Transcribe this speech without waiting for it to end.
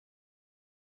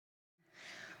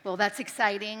Well, that's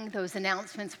exciting. Those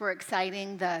announcements were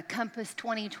exciting. The Compass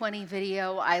 2020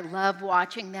 video, I love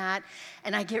watching that.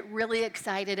 And I get really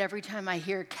excited every time I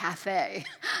hear cafe.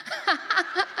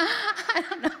 I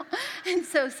don't know. It's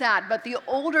so sad. But the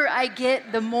older I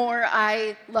get, the more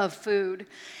I love food.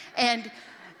 And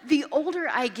the older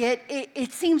I get,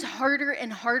 it seems harder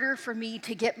and harder for me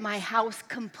to get my house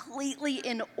completely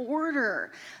in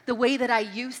order the way that I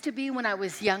used to be when I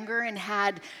was younger and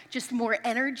had just more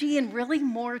energy and really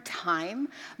more time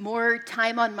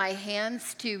on my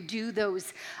hands to do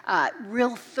those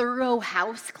real thorough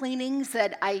house cleanings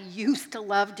that I used to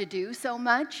love to do so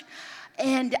much.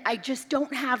 And I just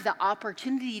don't have the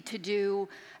opportunity to do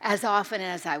as often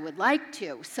as I would like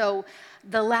to. So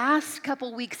the last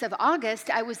couple weeks of August,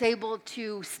 I was able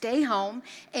to stay home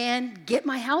and get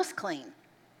my house clean.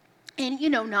 And,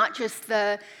 not just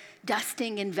the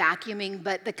dusting and vacuuming,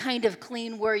 but the kind of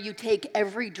clean where you take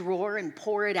every drawer and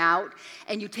pour it out,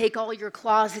 and you take all your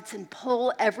closets and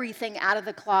pull everything out of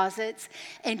the closets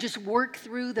and just work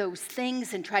through those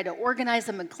things and try to organize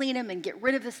them and clean them and get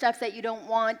rid of the stuff that you don't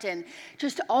want, and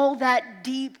just all that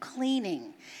deep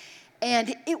cleaning.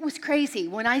 And it was crazy.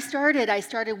 When I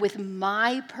started with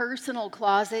my personal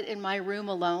closet in my room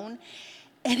alone,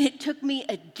 and it took me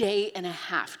a day and a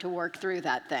half to work through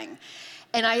that thing.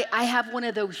 And I have one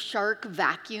of those Shark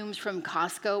vacuums from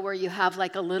Costco where you have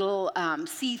like a little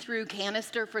see-through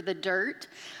canister for the dirt.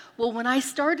 Well, when I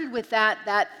started with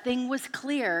that thing was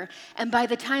clear. And by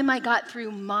the time I got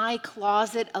through my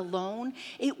closet alone,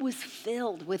 it was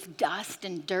filled with dust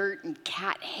and dirt and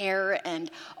cat hair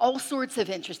and all sorts of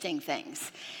interesting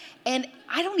things. And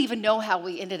I don't even know how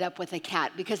we ended up with a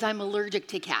cat because I'm allergic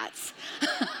to cats.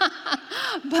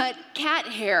 But cat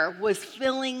hair was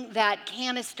filling that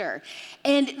canister.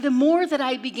 And the more that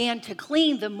I began to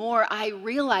clean, the more I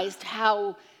realized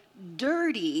how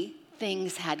dirty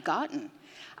things had gotten.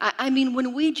 I mean,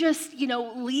 when we just,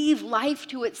 leave life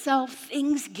to itself,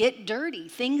 things get dirty.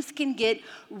 Things can get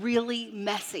really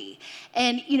messy.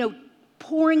 And,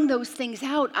 pouring those things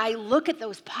out, I look at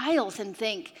those piles and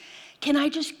think, can I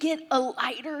just get a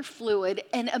lighter fluid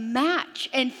and a match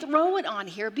and throw it on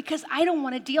here because I don't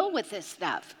want to deal with this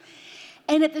stuff.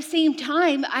 And at the same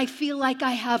time, I feel like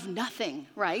I have nothing,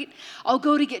 right? I'll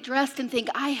go to get dressed and think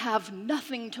I have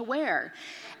nothing to wear.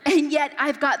 And yet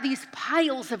I've got these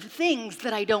piles of things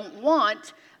that I don't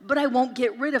want, but I won't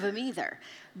get rid of them either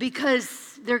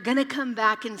because they're going to come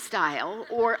back in style,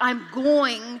 or I'm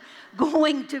going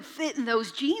to fit in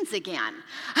those jeans again.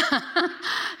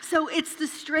 So it's the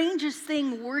strangest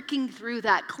thing working through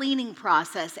that cleaning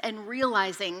process and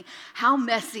realizing how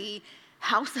messy,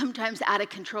 how sometimes out of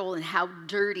control, and how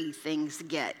dirty things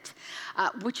get,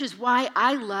 which is why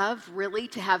I love really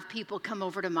to have people come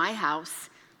over to my house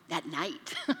at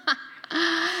night.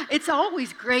 It's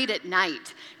always great at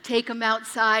night. Take them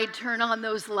outside, turn on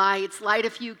those lights, light a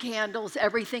few candles.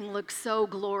 Everything looks so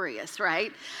glorious,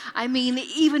 right? I mean,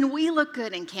 even we look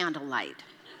good in candlelight.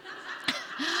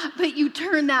 But you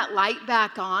turn that light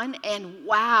back on and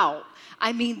wow,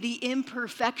 I mean, the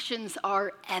imperfections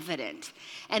are evident.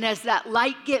 And as that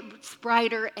light gets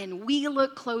brighter and we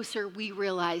look closer, we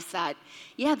realize that,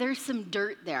 yeah, there's some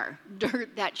dirt there,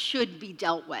 dirt that should be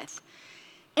dealt with.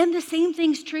 And the same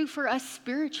thing's true for us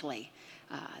spiritually.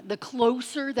 The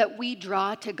closer that we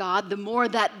draw to God, the more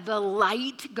that the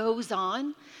light goes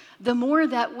on, the more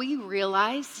that we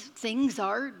realize things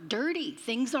are dirty,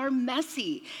 things are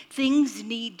messy, things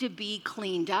need to be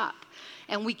cleaned up.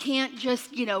 And we can't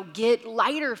just, get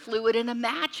lighter fluid and a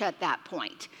match at that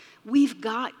point. We've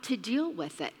got to deal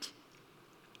with it.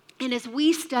 And as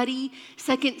we study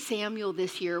 2 Samuel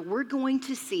this year, we're going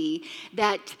to see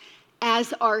that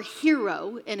as our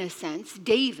hero, in a sense,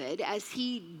 David, as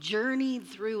he journeyed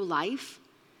through life,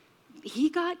 he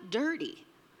got dirty.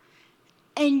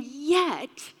 And yet,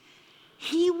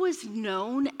 he was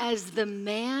known as the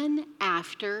man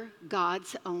after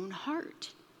God's own heart.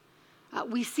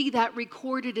 We see that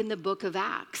recorded in the book of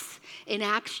Acts. In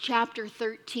Acts chapter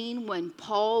 13, when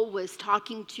Paul was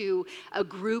talking to a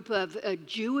group of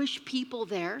Jewish people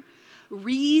there,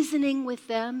 reasoning with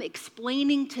them,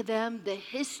 explaining to them the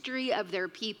history of their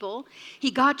people,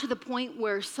 he got to the point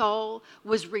where Saul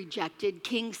was rejected,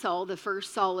 King Saul, the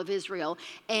first Saul of Israel,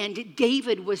 and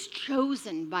David was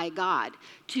chosen by God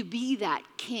to be that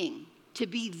king, to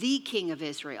be the king of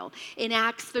Israel. In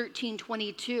Acts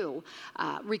 13:22,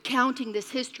 recounting this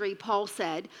history, Paul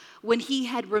said, when he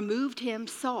had removed him,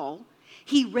 Saul,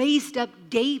 he raised up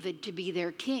David to be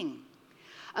their king,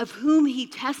 of whom he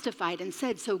testified and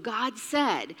said, so God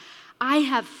said, I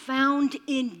have found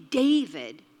in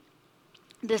David,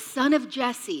 the son of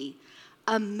Jesse,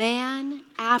 a man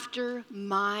after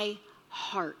my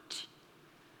heart,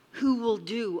 who will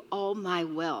do all my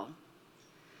will.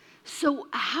 So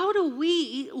how do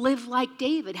we live like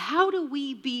David? How do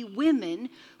we be women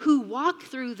who walk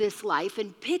through this life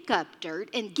and pick up dirt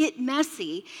and get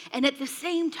messy and at the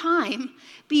same time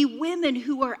be women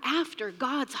who are after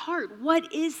God's heart?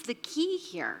 What is the key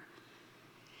here?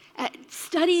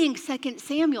 Studying 2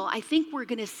 Samuel, I think we're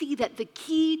going to see that the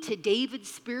key to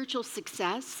David's spiritual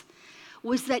success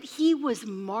was that he was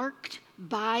marked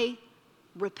by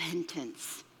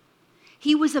repentance.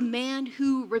 He was a man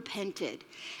who repented.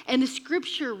 And the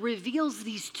scripture reveals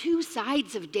these two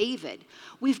sides of David.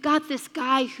 We've got this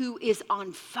guy who is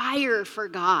on fire for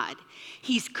God.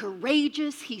 He's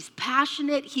courageous, he's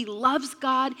passionate, he loves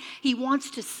God, he wants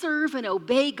to serve and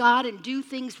obey God and do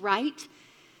things right.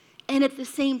 And at the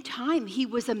same time, he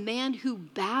was a man who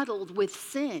battled with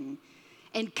sin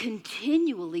and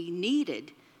continually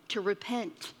needed to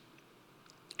repent.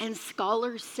 And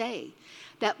scholars say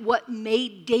that what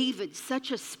made David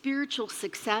such a spiritual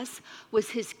success was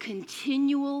his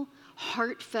continual,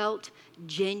 heartfelt,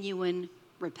 genuine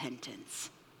repentance.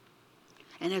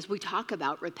 And as we talk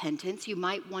about repentance, you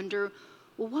might wonder,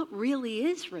 well, what really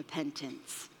is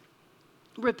repentance?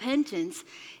 Repentance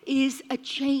is a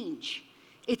change.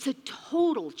 It's a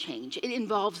total change. It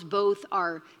involves both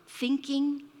our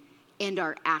thinking and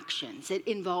our actions. It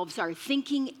involves our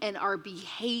thinking and our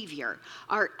behavior.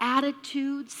 Our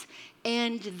attitudes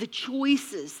and the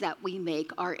choices that we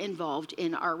make are involved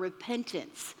in our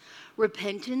repentance.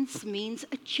 Repentance means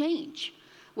a change.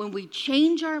 When we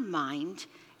change our mind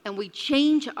and we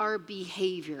change our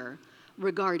behavior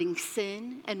regarding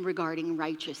sin and regarding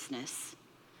righteousness.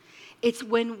 It's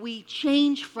when we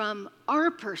change from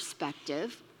our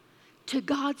perspective to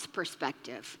God's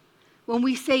perspective. When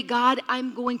we say, God,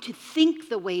 I'm going to think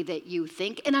the way that you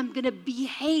think, and I'm going to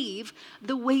behave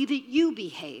the way that you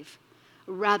behave,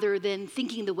 rather than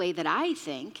thinking the way that I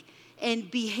think and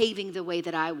behaving the way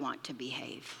that I want to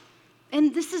behave.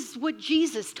 And this is what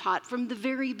Jesus taught from the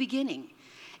very beginning.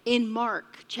 In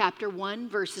Mark chapter 1,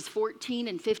 verses 14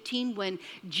 and 15, when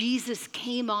Jesus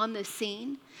came on the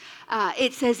scene,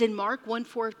 it says in Mark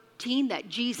 1:14 that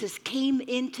Jesus came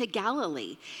into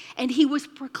Galilee, and he was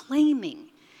proclaiming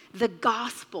the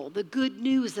gospel, the good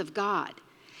news of God.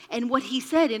 And what he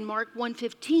said in Mark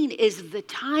 1:15 is the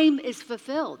time is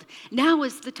fulfilled. Now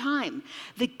is the time.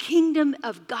 The kingdom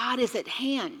of God is at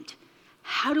hand.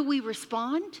 How do we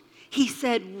respond? He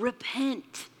said,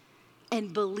 repent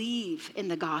and believe in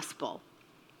the gospel.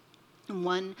 And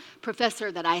one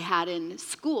professor that I had in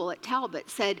school at Talbot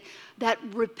said that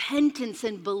repentance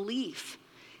and belief,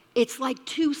 it's like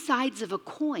two sides of a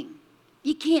coin.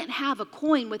 You can't have a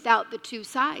coin without the two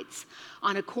sides.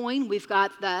 On a coin, we've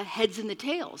got the heads and the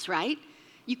tails, right?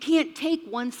 You can't take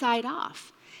one side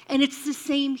off. And it's the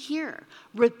same here.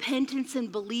 Repentance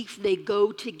and belief, they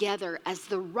go together as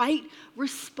the right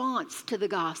response to the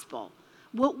gospel.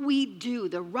 What we do,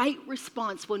 the right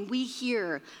response when we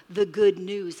hear the good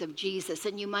news of Jesus.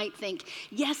 And you might think,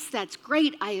 yes, that's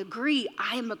great. I agree.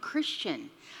 I am a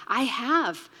Christian. I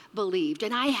have believed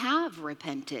and I have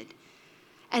repented.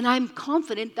 And I'm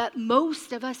confident that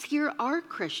most of us here are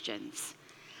Christians.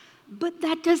 But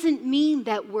that doesn't mean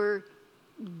that we're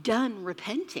done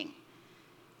repenting.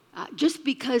 Just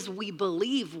because we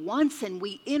believe once and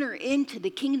we enter into the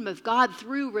kingdom of God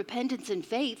through repentance and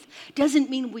faith doesn't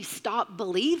mean we stop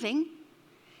believing.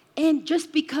 And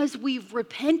just because we've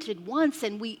repented once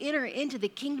and we enter into the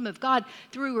kingdom of God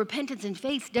through repentance and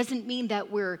faith doesn't mean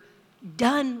that we're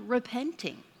done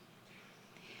repenting.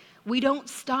 We don't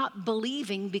stop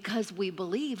believing because we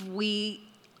believe. We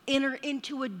enter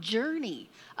into a journey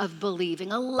of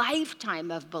believing, a lifetime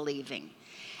of believing.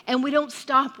 And we don't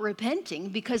stop repenting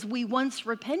because we once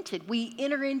repented. We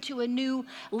enter into a new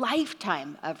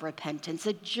lifetime of repentance,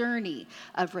 a journey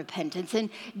of repentance.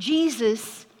 And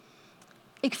Jesus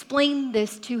explained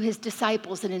this to his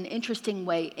disciples in an interesting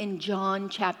way in John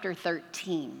chapter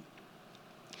 13.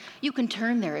 You can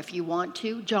turn there if you want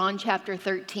to, John chapter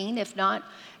 13. If not,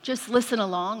 just listen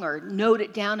along or note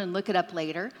it down and look it up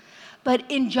later. But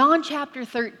in John chapter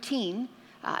 13,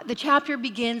 the chapter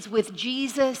begins with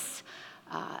Jesus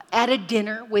at a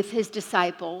dinner with his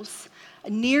disciples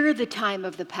near the time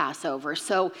of the Passover.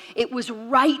 So it was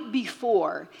right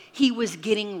before he was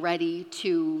getting ready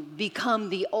to become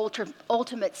the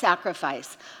ultimate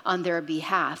sacrifice on their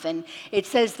behalf. And it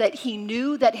says that he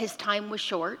knew that his time was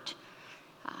short.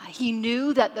 He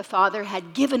knew that the Father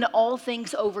had given all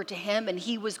things over to him and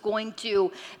he was going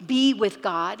to be with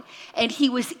God. And he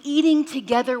was eating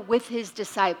together with his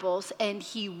disciples and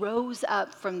he rose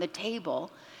up from the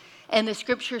table. And the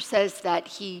scripture says that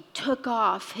he took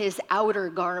off his outer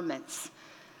garments.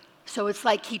 So it's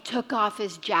like he took off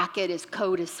his jacket, his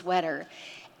coat, his sweater,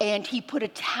 and he put a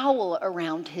towel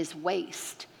around his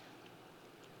waist.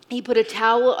 He put a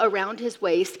towel around his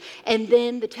waist, and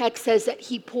then the text says that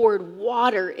he poured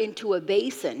water into a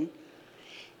basin,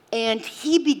 and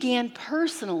he began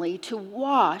personally to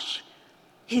wash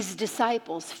his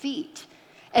disciples' feet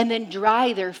and then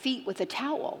dry their feet with a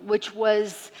towel, which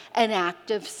was an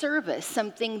act of service,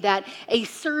 something that a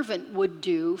servant would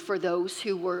do for those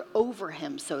who were over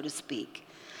him, so to speak.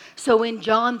 So in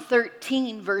John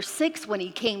 13, verse 6, when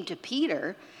he came to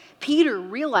Peter, Peter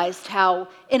realized how,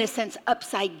 in a sense,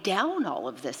 upside down all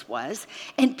of this was.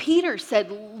 And Peter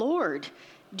said, "Lord,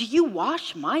 do you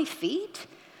wash my feet?"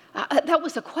 That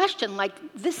was a question like,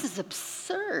 this is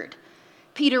absurd.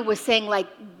 Peter was saying, like,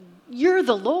 you're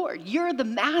the Lord, you're the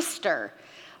master,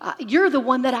 you're the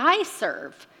one that I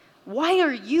serve. Why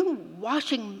are you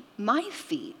washing my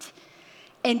feet?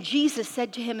 And Jesus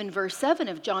said to him in verse 7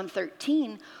 of John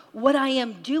 13, "What I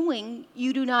am doing,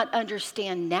 you do not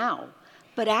understand now,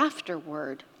 but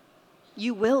afterward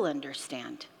you will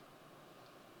understand."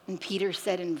 And Peter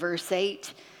said in verse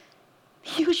 8,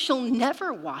 "You shall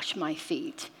never wash my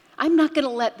feet. I'm not going to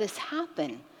let this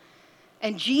happen."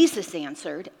 And Jesus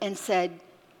answered and said,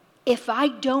 "If I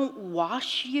don't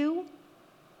wash you,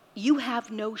 you have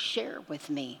no share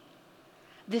with me."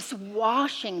 This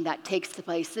washing that takes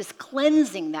place, this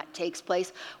cleansing that takes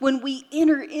place when we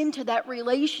enter into that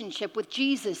relationship with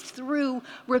Jesus through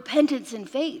repentance and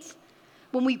faith.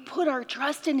 When we put our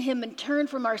trust in him and turn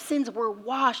from our sins, we're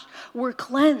washed, we're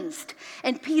cleansed.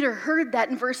 And Peter heard that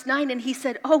in verse 9, and he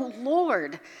said, "Oh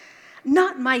Lord,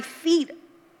 not my feet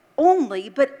only,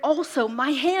 but also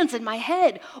my hands and my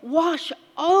head. Wash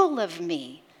all of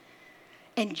me."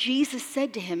 And Jesus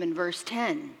said to him in verse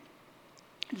 10,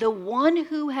 "The one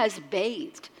who has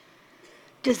bathed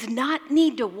does not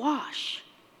need to wash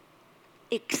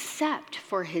except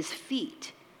for his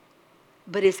feet,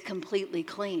 but is completely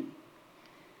clean."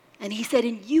 And he said,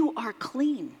 "And you are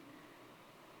clean,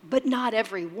 but not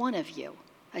every one of you."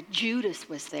 Judas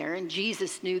was there, and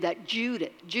Jesus knew that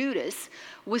Judas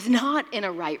was not in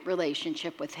a right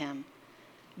relationship with him.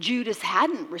 Judas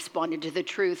hadn't responded to the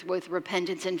truth with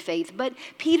repentance and faith, but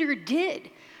Peter did.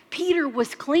 Peter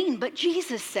was clean, but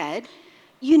Jesus said,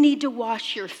 "You need to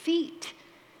wash your feet,"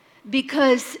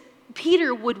 because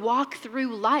Peter would walk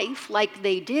through life like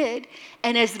they did,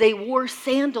 and as they wore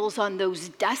sandals on those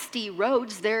dusty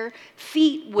roads, their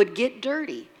feet would get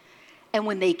dirty. And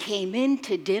when they came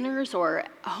into dinners or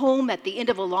home at the end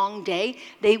of a long day,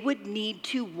 they would need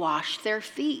to wash their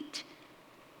feet.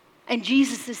 And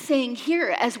Jesus is saying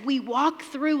here, as we walk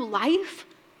through life,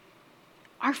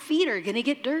 our feet are going to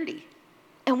get dirty,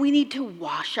 and we need to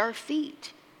wash our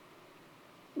feet.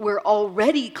 We're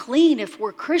already clean if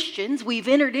we're Christians. We've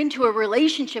entered into a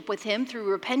relationship with him through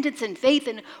repentance and faith,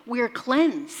 and we're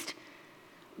cleansed.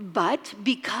 But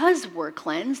because we're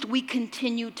cleansed, we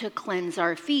continue to cleanse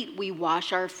our feet. We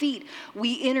wash our feet.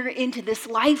 We enter into this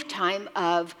lifetime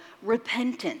of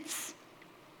repentance.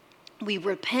 We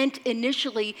repent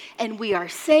initially and we are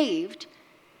saved.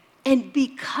 And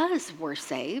because we're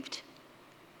saved,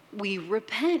 we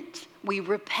repent. We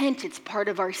repent. It's part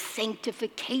of our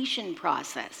sanctification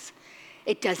process.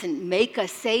 It doesn't make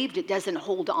us saved. It doesn't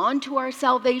hold on to our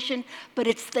salvation, but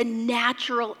it's the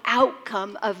natural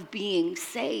outcome of being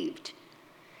saved.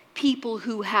 People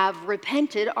who have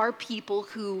repented are people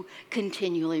who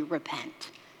continually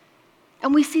repent.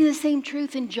 And we see the same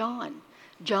truth in John.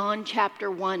 John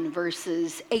chapter 1,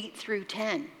 verses 8 through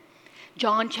 10.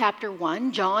 John chapter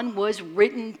 1, John was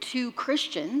written to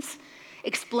Christians,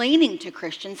 explaining to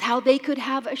Christians how they could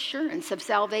have assurance of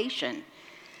salvation.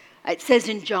 It says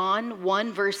in John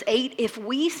 1, verse 8, "If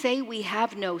we say we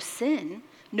have no sin,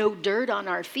 no dirt on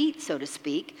our feet, so to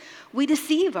speak, we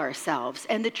deceive ourselves,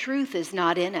 and the truth is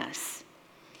not in us.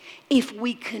 If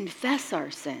we confess our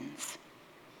sins,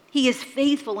 he is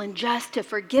faithful and just to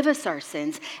forgive us our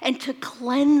sins and to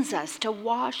cleanse us, to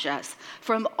wash us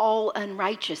from all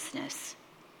unrighteousness.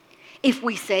 If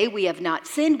we say we have not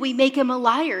sinned, we make him a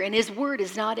liar, and his word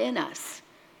is not in us."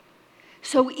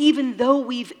 So even though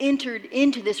we've entered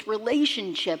into this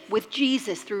relationship with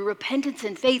Jesus through repentance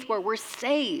and faith where we're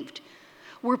saved,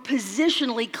 we're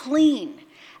positionally clean.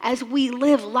 As we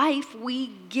live life,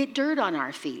 we get dirt on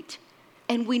our feet,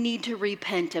 and we need to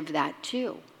repent of that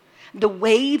too. The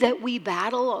way that we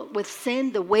battle with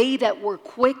sin, the way that we're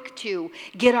quick to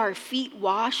get our feet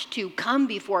washed, to come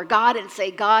before God and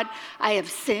say, "God, I have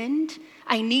sinned.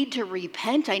 I need to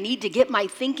repent. I need to get my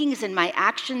thinkings and my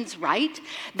actions right."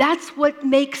 That's what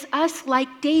makes us,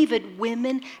 like David,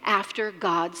 women after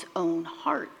God's own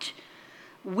heart.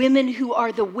 women who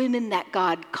are the women that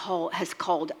God has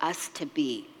called us to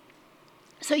be.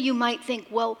 So you might think,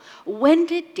 well, when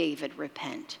did David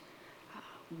repent?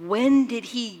 When did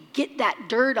he get that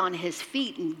dirt on his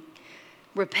feet and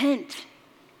repent,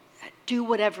 do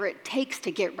whatever it takes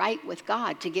to get right with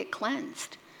God, to get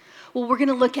cleansed? Well, we're going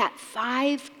to look at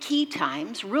 5 key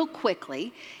times real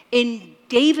quickly in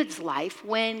David's life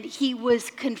when he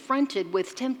was confronted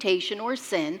with temptation or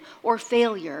sin or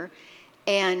failure,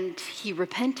 and he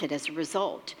repented as a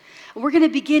result. We're going to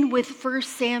begin with 1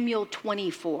 Samuel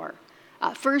 24.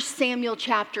 1 Samuel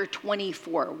chapter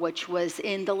 24, which was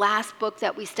in the last book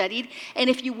that we studied.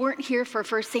 And if you weren't here for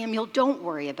 1 Samuel, don't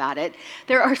worry about it.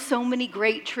 There are so many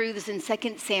great truths in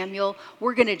 2 Samuel.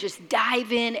 We're going to just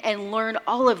dive in and learn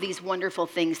all of these wonderful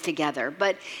things together.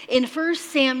 But in 1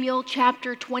 Samuel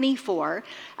chapter 24,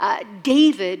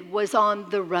 David was on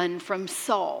the run from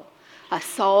Saul.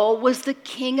 Saul was the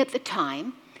king at the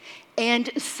time.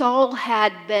 And Saul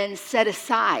had been set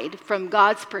aside from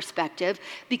God's perspective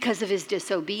because of his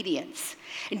disobedience.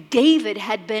 And David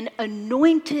had been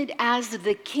anointed as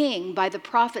the king by the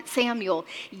prophet Samuel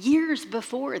years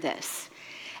before this.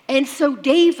 And so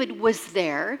David was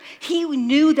there. He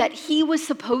knew that he was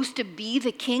supposed to be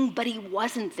the king, but he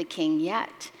wasn't the king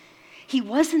yet. He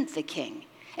wasn't the king.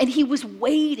 And he was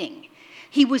waiting.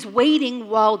 He was waiting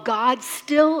while God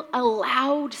still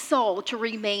allowed Saul to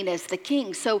remain as the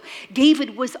king. So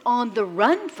David was on the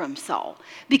run from Saul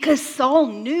because Saul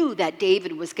knew that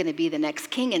David was going to be the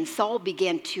next king, and Saul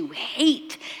began to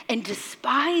hate and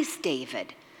despise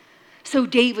David. So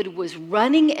David was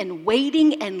running and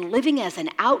waiting and living as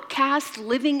an outcast,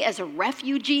 living as a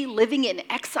refugee, living in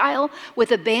exile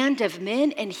with a band of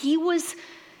men, and he was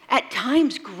at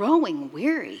times growing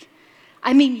weary.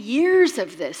 I mean, years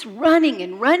of this, running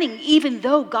and running, even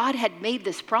though God had made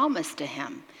this promise to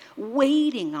him,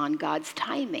 waiting on God's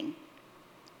timing.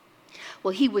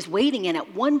 Well, he was waiting, and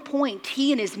at one point,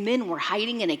 he and his men were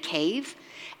hiding in a cave,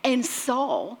 and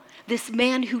Saul, this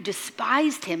man who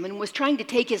despised him and was trying to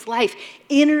take his life,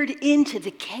 entered into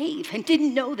the cave and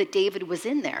didn't know that David was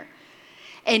in there.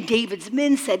 And David's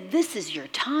men said, "This is your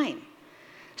time."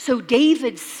 So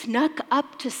David snuck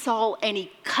up to Saul and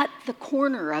he cut the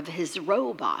corner of his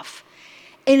robe off.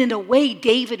 And in a way,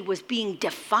 David was being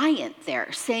defiant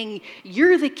there, saying,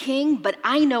 "You're the king, but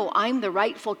I know I'm the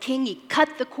rightful king." He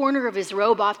cut the corner of his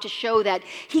robe off to show that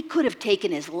he could have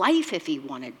taken his life if he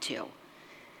wanted to.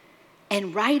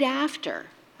 And right after,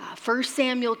 1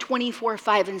 Samuel 24,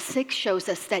 5 and 6 shows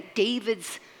us that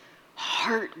David's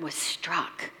heart was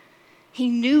struck. He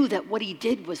knew that what he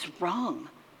did was wrong.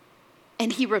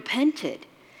 And he repented.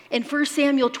 In 1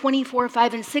 Samuel 24,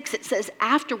 5 and 6, it says,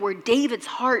 afterward, David's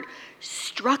heart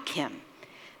struck him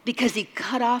because he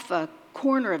cut off a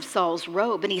corner of Saul's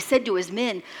robe. And he said to his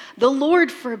men, "The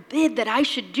Lord forbid that I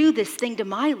should do this thing to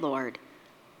my Lord,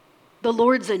 the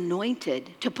Lord's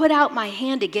anointed, to put out my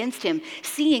hand against him,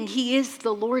 seeing he is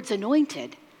the Lord's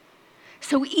anointed."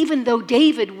 So even though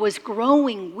David was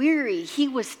growing weary, he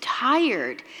was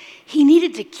tired, he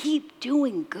needed to keep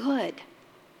doing good.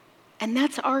 And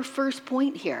that's our first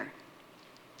point here,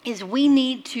 is we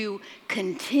need to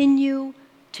continue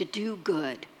to do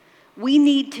good. We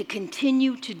need to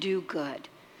continue to do good.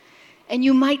 And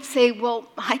you might say, well,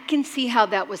 I can see how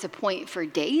that was a point for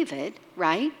David,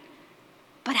 right?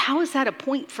 But how is that a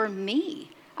point for me?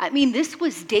 I mean, this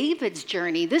was David's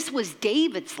journey. This was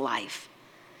David's life.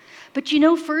 But you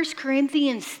know, 1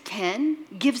 Corinthians 10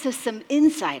 gives us some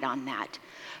insight on that.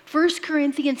 1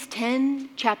 Corinthians 10,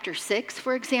 chapter 6,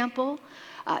 for example,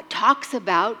 talks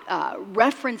about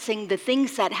referencing the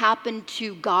things that happened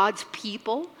to God's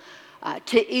people,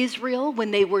 to Israel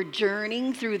when they were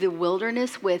journeying through the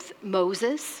wilderness with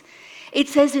Moses. It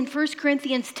says in 1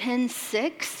 Corinthians 10,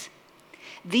 6,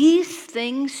 these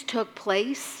things took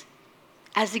place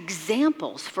as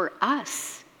examples for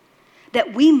us,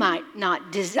 that we might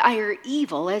not desire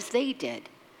evil as they did.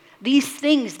 These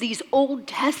things, these Old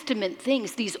Testament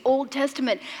things, these Old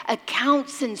Testament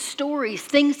accounts and stories,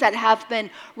 things that have been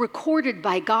recorded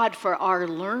by God for our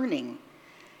learning.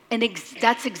 And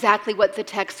that's exactly what the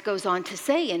text goes on to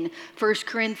say in 1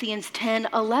 Corinthians 10,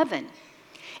 11.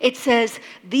 It says,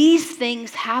 these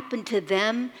things happened to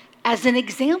them as an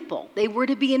example. They were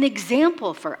to be an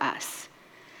example for us,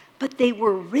 but they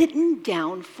were written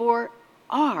down for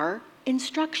our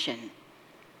instruction,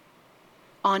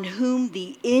 on whom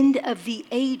the end of the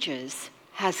ages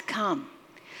has come.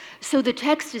 So the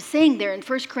text is saying there in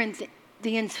 1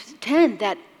 Corinthians 10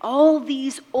 that all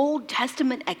these Old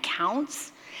Testament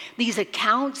accounts these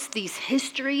accounts, these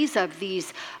histories of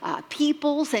these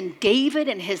peoples and David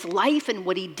and his life and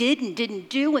what he did and didn't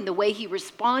do and the way he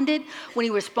responded, when he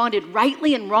responded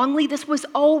rightly and wrongly, this was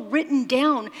all written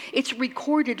down. It's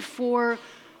recorded for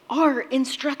our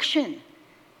instruction.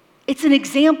 It's an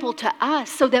example to us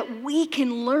so that we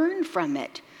can learn from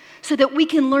it, so that we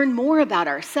can learn more about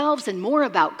ourselves and more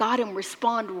about God and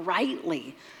respond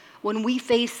rightly when we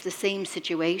face the same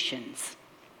situations.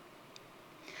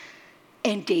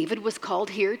 And David was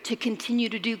called here to continue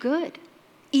to do good.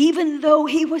 Even though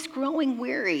he was growing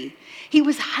weary, he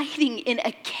was hiding in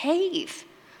a cave.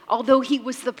 Although he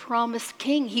was the promised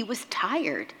king, he was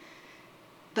tired.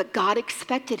 But God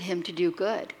expected him to do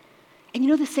good. And you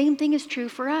know, the same thing is true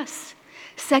for us.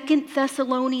 2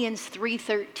 Thessalonians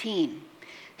 3:13.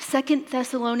 2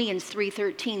 Thessalonians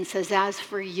 3:13 says, "As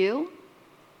for you,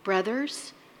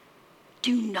 brothers,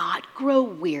 do not grow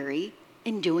weary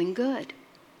in doing good."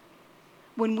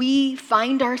 When we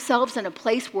find ourselves in a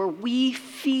place where we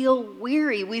feel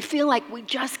weary, we feel like we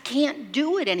just can't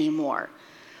do it anymore,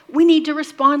 we need to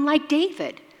respond like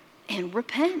David and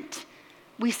repent.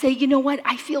 We say, you know what,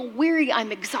 I feel weary,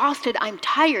 I'm exhausted, I'm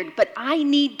tired, but I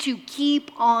need to keep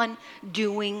on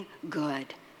doing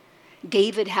good.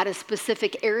 David had a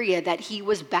specific area that he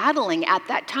was battling at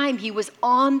that time. He was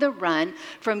on the run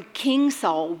from King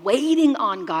Saul, waiting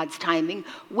on God's timing,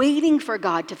 waiting for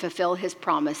God to fulfill his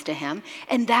promise to him.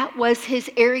 And that was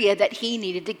his area that he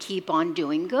needed to keep on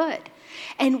doing good.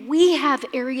 And we have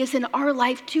areas in our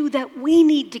life too that we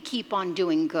need to keep on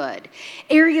doing good.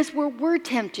 Areas where we're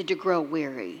tempted to grow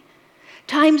weary.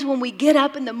 Times when we get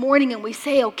up in the morning and we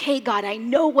say, okay, God, I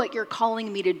know what you're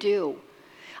calling me to do.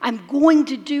 I'm going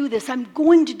to do this. I'm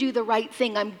going to do the right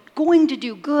thing. I'm going to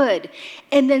do good.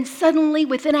 And then suddenly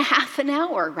within a half an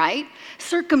hour, right,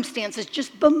 circumstances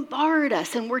just bombard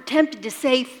us and we're tempted to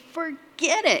say,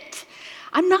 forget it.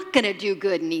 I'm not going to do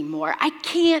good anymore. I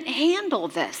can't handle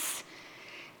this.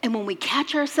 And when we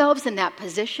catch ourselves in that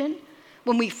position,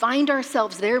 when we find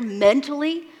ourselves there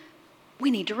mentally,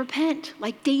 we need to repent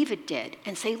like David did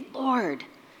and say, Lord,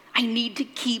 I need to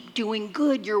keep doing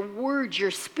good. Your word, your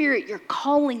spirit, you're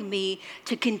calling me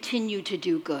to continue to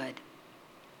do good.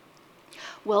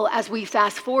 Well, as we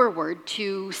fast forward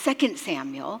to 2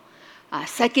 Samuel,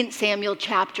 2 Samuel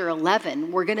chapter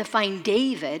 11, we're going to find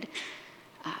David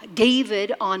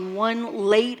on one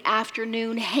late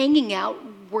afternoon hanging out.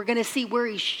 We're going to see where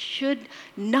he should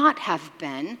not have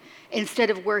been instead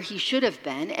of where he should have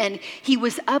been. And he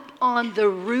was up on the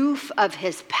roof of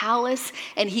his palace,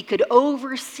 and he could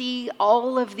oversee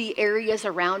all of the areas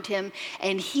around him.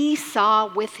 And he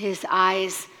saw with his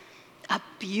eyes a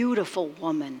beautiful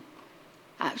woman.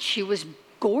 She was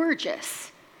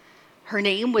gorgeous. Her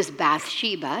name was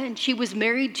Bathsheba, and she was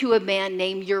married to a man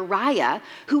named Uriah,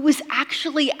 who was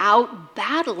actually out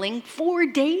battling for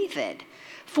David,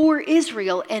 for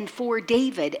Israel and for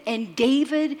David. And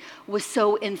David was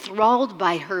so enthralled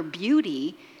by her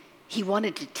beauty, he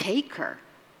wanted to take her,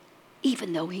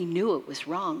 even though he knew it was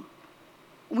wrong.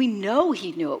 We know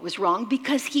he knew it was wrong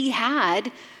because he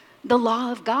had the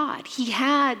law of God. He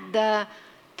had the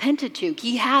Pentateuch.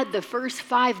 He had the first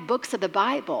 5 books of the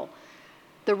Bible,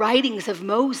 the writings of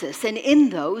Moses. And in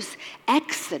those,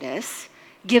 Exodus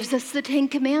gives us the 10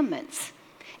 Commandments.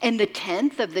 And the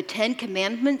 10th of the 10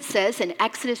 Commandments says in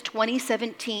Exodus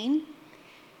 20:17,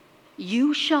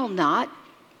 you shall not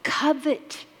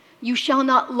covet, you shall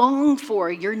not long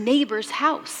for your neighbor's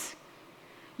house.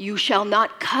 You shall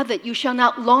not covet, you shall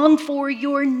not long for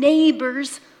your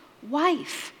neighbor's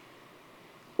wife,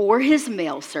 or his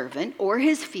male servant, or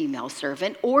his female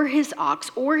servant, or his ox,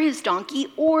 or his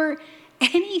donkey, or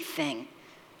anything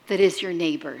that is your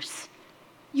neighbor's.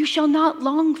 You shall not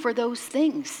long for those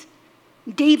things.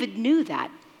 David knew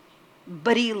that,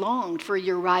 but he longed for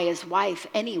Uriah's wife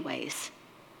anyways,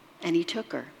 and he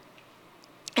took her.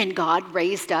 And God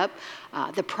raised up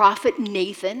the prophet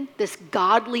Nathan, this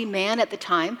godly man at the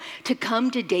time, to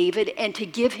come to David and to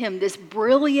give him this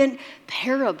brilliant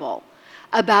parable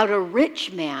about a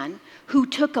rich man who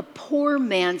took a poor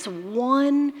man's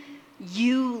one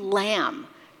ewe lamb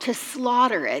to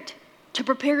slaughter it, to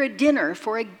prepare a dinner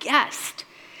for a guest.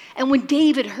 And when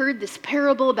David heard this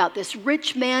parable about this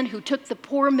rich man who took the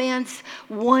poor man's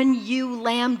one ewe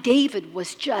lamb, David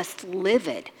was just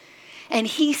livid. And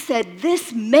he said,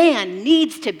 this man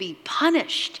needs to be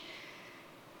punished.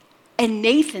 And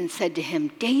Nathan said to him,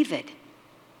 David,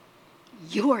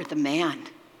 you're the man.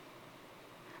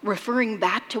 Referring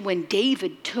back to when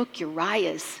David took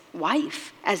Uriah's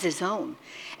wife as his own.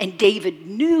 And David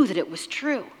knew that it was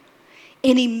true.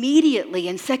 And immediately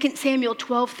in 2 Samuel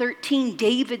 12:13,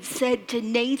 David said to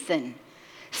Nathan,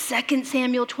 2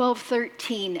 Samuel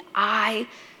 12:13, I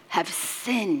have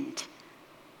sinned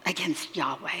against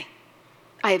Yahweh.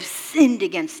 I have sinned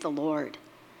against the Lord.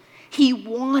 He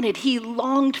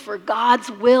longed for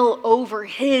God's will over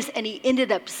his, and he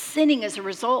ended up sinning as a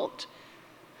result.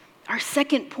 Our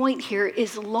second point here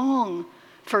is long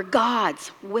for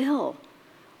God's will.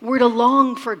 We're to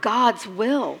long for God's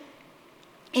will.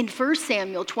 In 1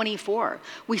 Samuel 24,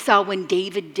 we saw when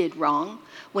David did wrong,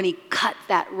 when he cut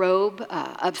that robe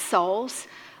of Saul's,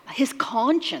 his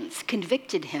conscience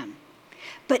convicted him.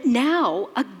 But now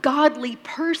a godly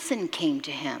person came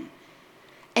to him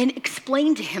and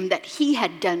explained to him that he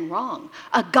had done wrong.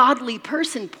 A godly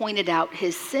person pointed out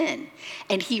his sin,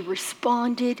 and he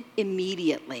responded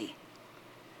immediately.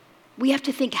 We have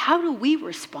to think, how do we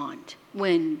respond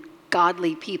when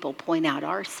godly people point out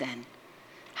our sin?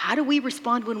 How do we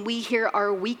respond when we hear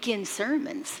our weekend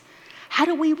sermons? How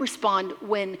do we respond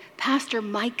when Pastor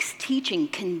Mike's teaching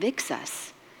convicts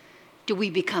us? Do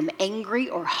we become angry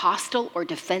or hostile or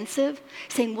defensive,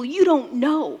 saying, well, you don't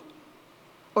know?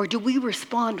 Or do we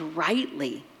respond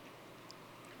rightly?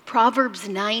 Proverbs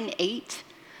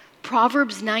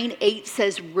 9:8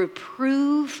 says,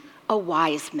 reprove a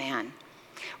wise man.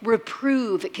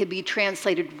 Reprove, it could be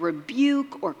translated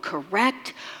rebuke or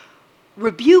correct.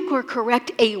 Rebuke or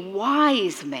correct a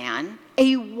wise man,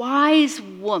 a wise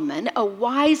woman, a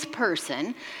wise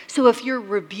person. So if you're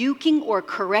rebuking or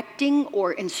correcting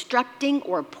or instructing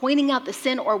or pointing out the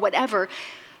sin or whatever,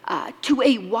 to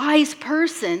a wise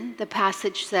person, the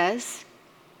passage says,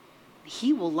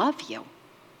 he will love you.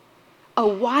 A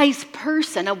wise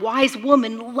person, a wise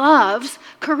woman loves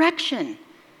correction.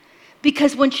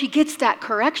 Because when she gets that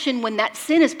correction, when that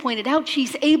sin is pointed out,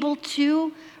 she's able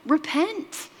to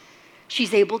repent.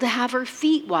 She's able to have her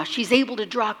feet washed. She's able to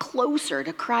draw closer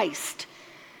to Christ.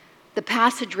 The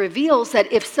passage reveals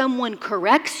that if someone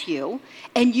corrects you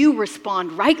and you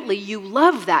respond rightly, you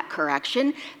love that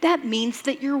correction, that means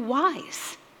that you're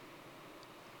wise.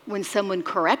 When someone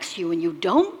corrects you and you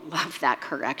don't love that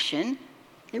correction,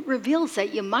 it reveals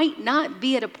that you might not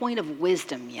be at a point of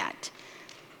wisdom yet.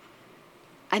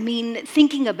 I mean,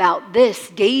 thinking about this,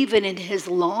 David and his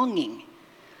longing,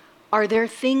 are there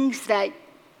things that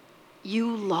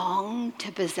you long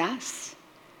to possess?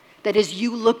 That as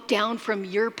you look down from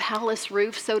your palace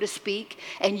roof, so to speak,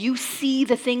 and you see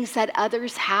the things that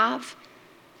others have,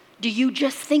 do you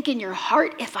just think in your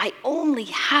heart, if I only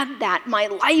had that, my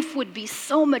life would be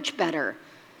so much better?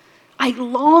 I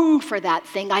long for that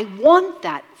thing. I want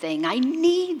that thing. I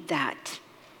need that.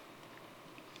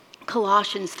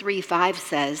 Colossians 3:5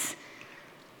 says,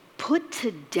 put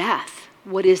to death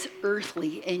what is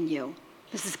earthly in you.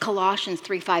 This is Colossians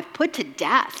 3:5. Put to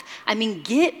death. I mean,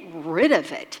 get rid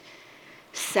of it.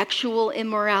 Sexual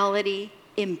immorality,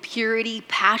 impurity,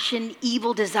 passion,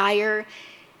 evil desire,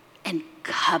 and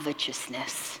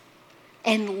covetousness.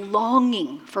 And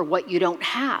longing for what you don't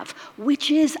have,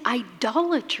 which is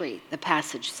idolatry, the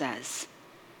passage says.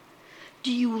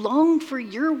 Do you long for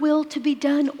your will to be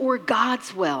done or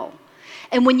God's will?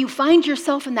 And when you find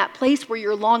yourself in that place where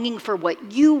you're longing for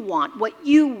what you want, what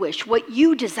you wish, what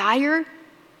you desire,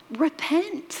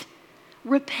 repent.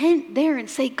 Repent there and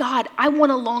say, God, I want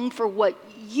to long for what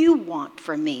you want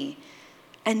from me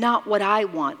and not what I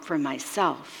want for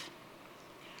myself.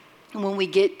 And when we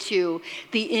get to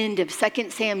the end of 2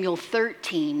 Samuel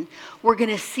 13, we're going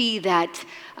to see that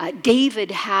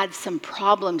David had some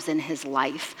problems in his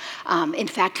life. In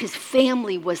fact, his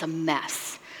family was a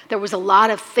mess. There was a lot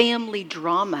of family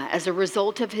drama as a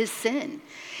result of his sin.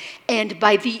 And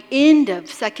by the end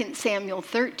of 2 Samuel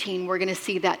 13, we're going to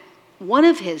see that one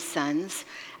of his sons,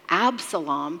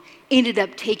 Absalom, ended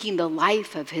up taking the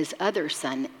life of his other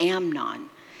son, Amnon.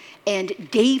 And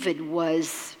David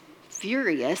was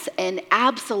furious, and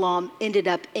Absalom ended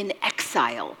up in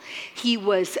exile. He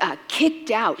was kicked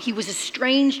out. He was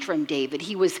estranged from David.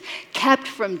 He was kept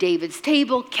from David's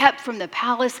table, kept from the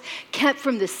palace, kept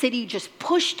from the city, just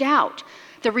pushed out.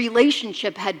 The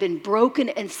relationship had been broken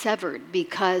and severed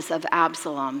because of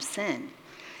Absalom's sin.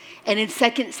 And in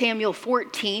 2 Samuel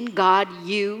 14, God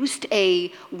used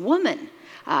a woman.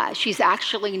 She's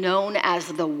actually known as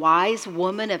the wise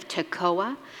woman of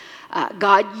Tekoa.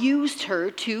 God used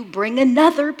her to bring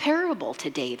another parable to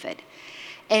David.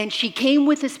 And she came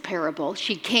with this parable.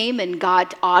 She came and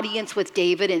got audience with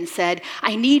David and said,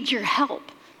 I need your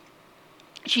help.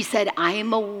 She said, I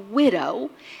am a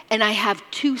widow and I have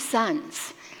 2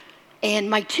 sons. And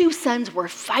my 2 sons were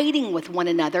fighting with one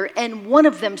another, and one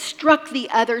of them struck the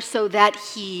other so that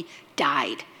he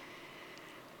died.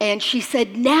 And she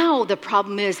said, now the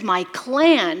problem is my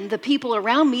clan, the people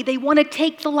around me, they want to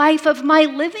take the life of my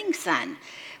living son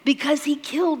because he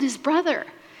killed his brother.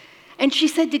 And she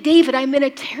said to David, I'm in a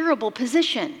terrible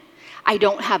position. I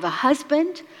don't have a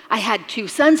husband. I had 2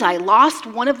 sons. I lost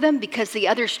one of them because the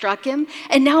other struck him.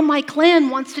 And now my clan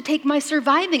wants to take my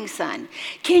surviving son.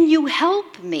 Can you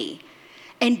help me?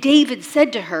 And David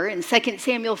said to her in 2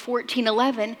 Samuel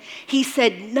 14:11, he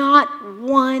said, not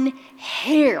one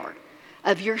hair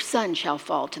of your son shall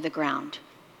fall to the ground.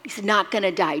 He's not going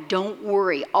to die. Don't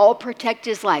worry. I'll protect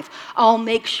his life. I'll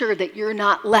make sure that you're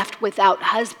not left without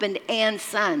husband and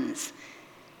sons.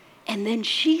 And then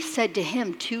she said to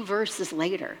him 2 verses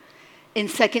later in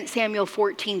 2 Samuel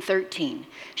 14:13,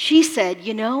 she said,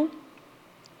 you know,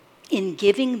 in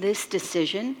giving this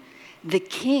decision, the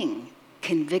king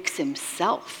convicts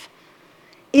himself,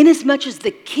 inasmuch as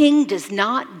the king does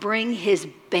not bring his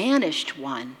banished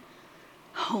one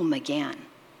home again.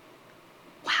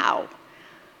 Wow.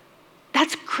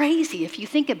 That's crazy if you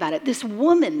think about it. This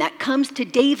woman that comes to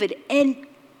David and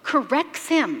corrects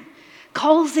him,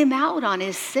 calls him out on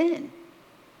his sin.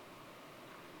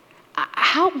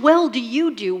 How well do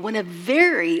you do when a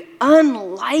very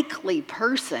unlikely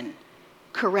person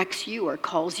corrects you or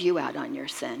calls you out on your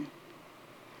sin?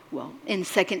 Well, in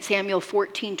 2 Samuel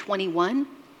 14:21,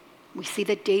 we see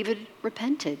that David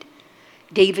repented.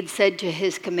 David said to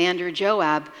his commander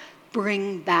Joab,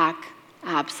 bring back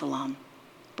Absalom.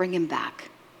 Bring him back.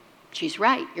 She's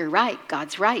right. You're right.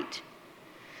 God's right.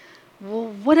 Well,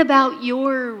 what about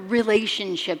your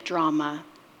relationship drama,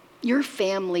 your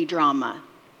family drama?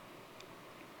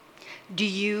 Do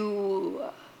you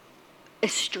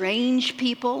estrange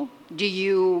people? Do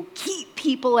you keep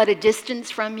people at a distance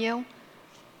from you?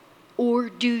 Or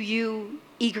do you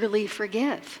eagerly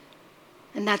forgive?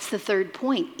 And that's the third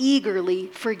point, eagerly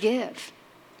forgive.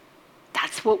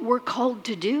 That's what we're called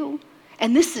to do.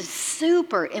 And this is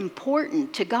super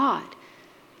important to God,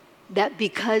 that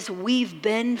because we've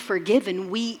been forgiven,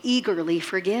 we eagerly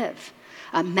forgive.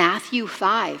 Matthew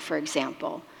 5, for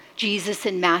example. Jesus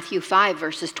in Matthew 5,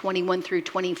 verses 21 through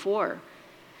 24.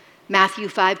 Matthew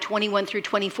 5, 21 through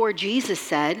 24, Jesus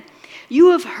said, you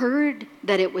have heard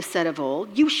that it was said of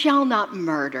old, you shall not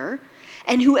murder,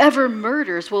 and whoever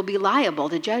murders will be liable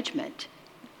to judgment.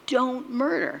 Don't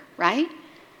murder, right?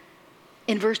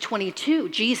 In verse 22,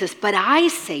 Jesus, but I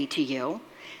say to you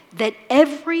that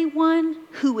everyone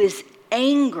who is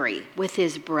angry with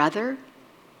his brother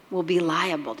will be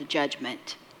liable to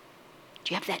judgment.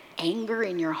 Do you have that anger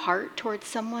in your heart towards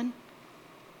someone?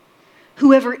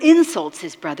 Whoever insults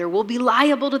his brother will be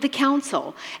liable to the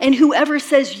council, and whoever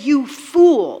says, you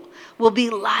fool, will be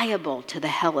liable to the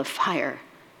hell of fire.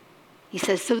 He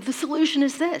says, so the solution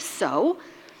is this. So,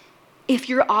 if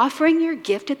you're offering your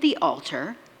gift at the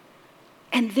altar,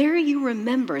 and there you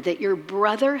remember that your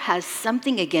brother has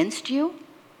something against you,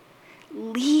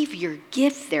 leave your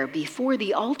gift there before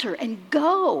the altar and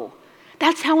go.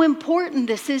 That's how important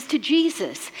this is to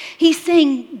Jesus. He's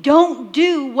saying, don't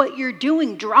do what you're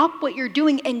doing, drop what you're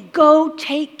doing, and go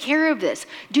take care of this.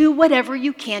 Do whatever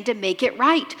you can to make it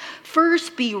right.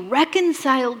 First, be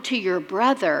reconciled to your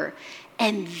brother,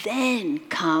 and then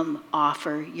come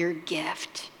offer your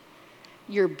gift.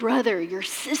 Your brother, your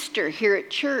sister here at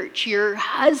church, your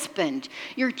husband,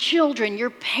 your children,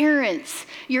 your parents,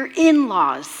 your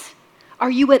in-laws. Are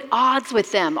you at odds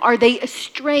with them? Are they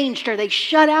estranged? Are they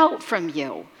shut out from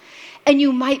you? And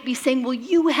you might be saying, well,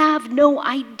 you have no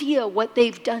idea what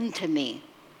they've done to me.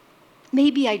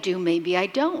 Maybe I do, maybe I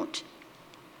don't.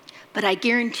 But I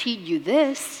guarantee you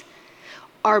this,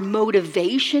 our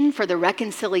motivation for the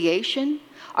reconciliation,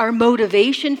 our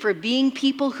motivation for being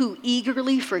people who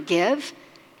eagerly forgive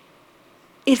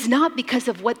is not because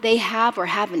of what they have or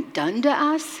haven't done to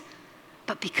us,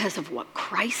 but because of what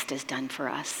Christ has done for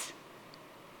us.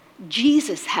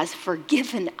 Jesus has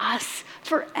forgiven us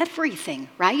for everything,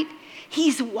 right?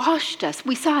 He's washed us.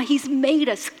 We saw he's made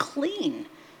us clean.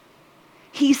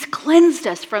 He's cleansed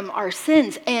us from our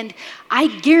sins. And I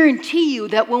guarantee you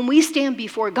that when we stand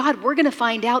before God, we're going to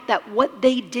find out that what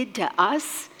they did to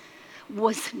us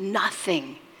was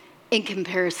nothing in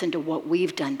comparison to what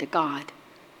we've done to God.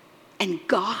 And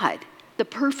God, the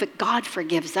perfect God,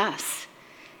 forgives us.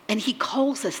 And he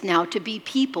calls us now to be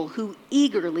people who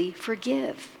eagerly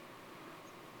forgive.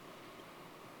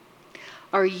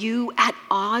 Are you at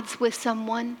odds with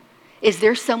someone? Is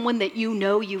there someone that you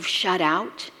know you've shut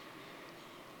out?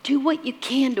 Do what you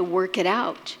can to work it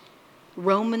out.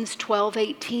 Romans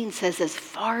 12:18 says, as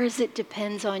far as it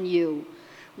depends on you,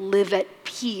 live at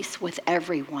peace with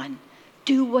everyone.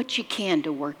 Do what you can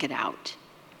to work it out.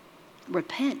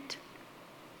 Repent.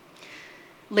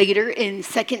 Later in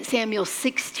 2 Samuel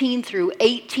 16 through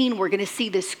 18, we're going to see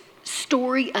this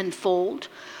story unfold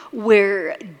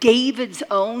where David's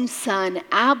own son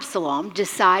Absalom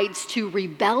decides to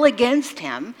rebel against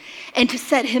him and to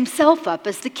set himself up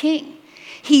as the king.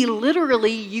 He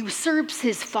literally usurps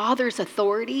his father's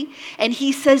authority, and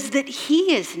he says that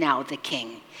he is now the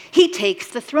king. He takes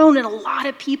the throne, and a lot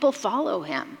of people follow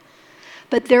him.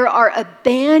 But there are a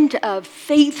band of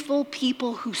faithful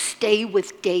people who stay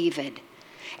with David.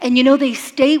 And you know, they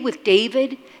stay with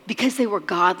David because they were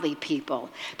godly people.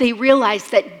 They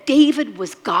realized that David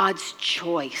was God's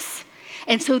choice.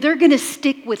 And so they're going to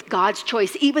stick with God's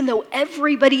choice, even though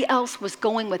everybody else was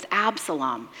going with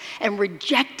Absalom and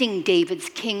rejecting David's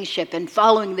kingship and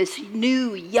following this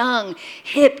new, young,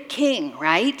 hip king,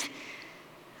 right?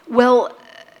 Well,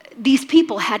 these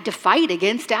people had to fight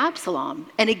against Absalom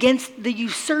and against the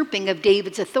usurping of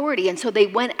David's authority. And so they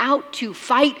went out to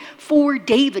fight for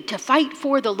David, to fight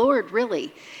for the Lord,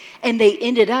 really. And they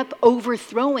ended up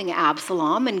overthrowing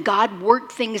Absalom, and God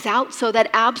worked things out so that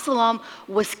Absalom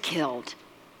was killed.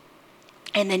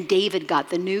 And then David got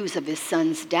the news of his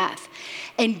son's death.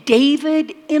 And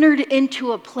David entered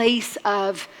into a place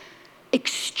of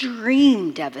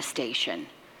extreme devastation.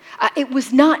 It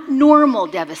was not normal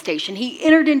devastation. He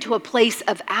entered into a place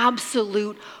of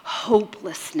absolute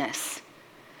hopelessness.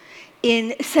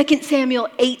 In 2 Samuel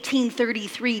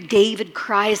 18:33, David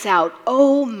cries out,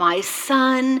 "Oh, my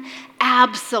son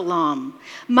Absalom,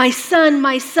 my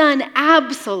son,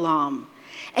 Absalom."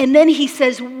 And then he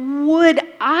says, "Would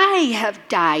I have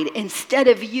died instead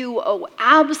of you, oh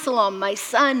Absalom, my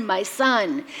son, my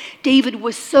son." David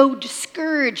was so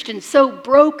discouraged and so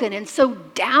broken and so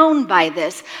down by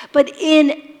this, but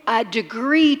in a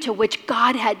degree to which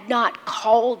God had not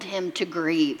called him to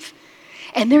grieve.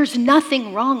 And there's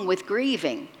nothing wrong with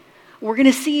grieving. We're going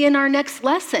to see in our next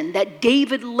lesson that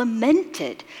David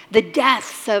lamented the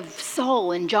deaths of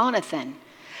Saul and Jonathan.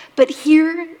 But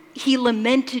here he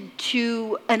lamented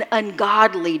to an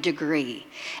ungodly degree.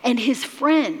 And his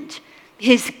friend,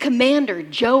 his commander,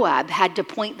 Joab, had to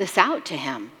point this out to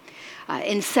him.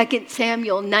 In 2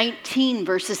 Samuel 19,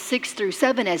 verses 6 through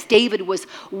 7, as David was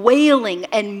wailing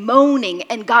and moaning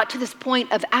and got to this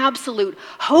point of absolute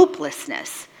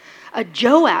hopelessness,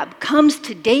 Joab comes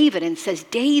to David and says,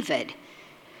 "David,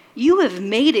 you have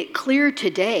made it clear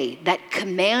today that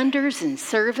commanders and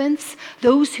servants,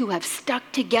 those who have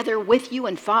stuck together with you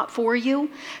and fought for you,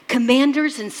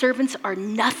 commanders and servants are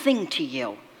nothing to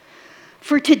you.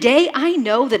 For today I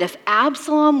know that if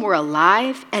Absalom were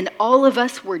alive and all of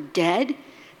us were dead,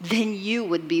 then you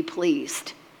would be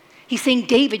pleased." He's saying,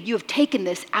 David, you have taken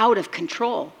this out of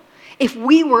control. If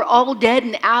we were all dead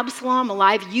and Absalom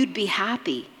alive, you'd be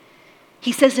happy.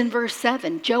 He says in verse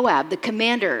 7, Joab, the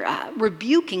commander,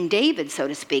 rebuking David, so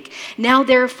to speak, "Now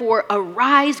therefore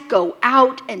arise, go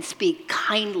out and speak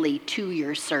kindly to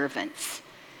your servants."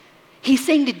 He's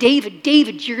saying to David,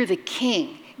 David, you're the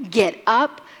king. Get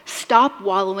up, stop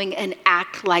wallowing, and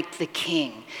act like the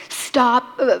king.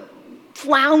 Stop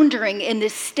floundering in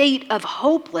this state of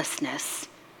hopelessness.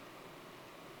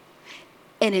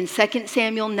 And in 2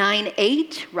 Samuel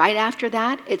 9:8, right after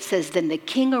that, it says, "Then the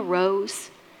king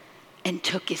arose and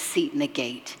took his seat in the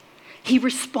gate." He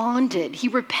responded, he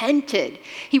repented.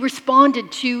 He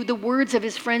responded to the words of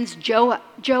his friends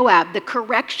Joab, the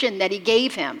correction that he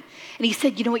gave him. And he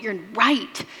said, "You know what, you're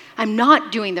right. I'm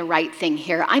not doing the right thing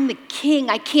here. I'm the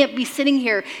king. I can't be sitting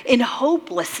here in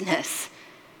hopelessness.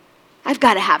 I've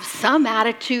got to have some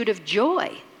attitude of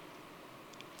joy."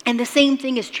 And the same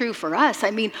thing is true for us. I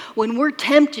mean, when we're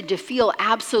tempted to feel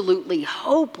absolutely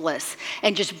hopeless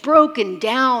and just broken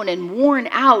down and worn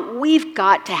out, we've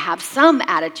got to have some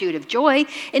attitude of joy.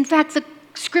 In fact, the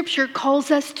scripture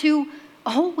calls us to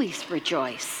always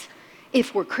rejoice.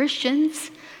 If we're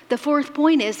Christians, the fourth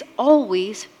point is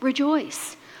always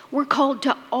rejoice. We're called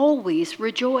to always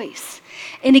rejoice.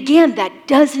 And again, that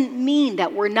doesn't mean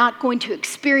that we're not going to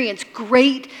experience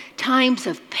great times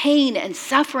of pain and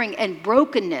suffering and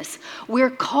brokenness. We're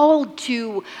called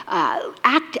to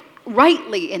act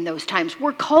rightly in those times.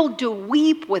 We're called to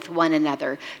weep with one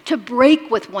another, to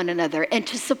break with one another, and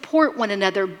to support one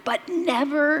another, but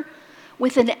never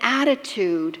with an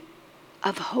attitude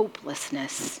of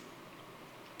hopelessness.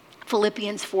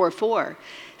 Philippians 4:4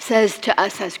 says to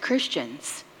us as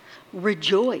Christians,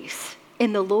 "Rejoice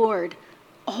in the Lord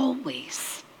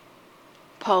always."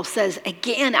 Paul says,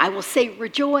 again, I will say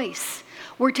rejoice.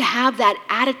 We're to have that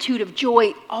attitude of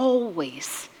joy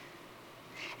always.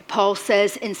 Paul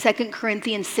says in 2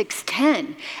 Corinthians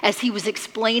 6:10, as he was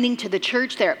explaining to the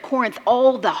church there at Corinth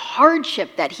all the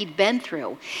hardship that he'd been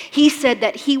through, he said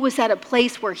that he was at a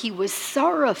place where he was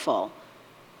sorrowful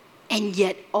and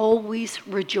yet always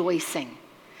rejoicing.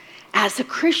 as a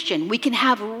Christian. We can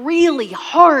have really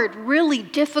hard, really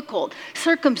difficult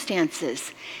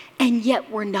circumstances, and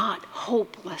yet we're not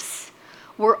hopeless.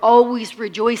 We're always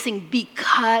rejoicing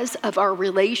because of our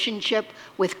relationship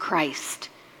with Christ.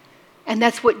 And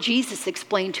that's what Jesus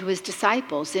explained to his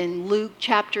disciples in Luke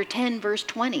chapter 10, verse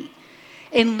 20.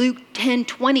 In Luke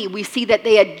 10:20, we see that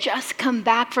they had just come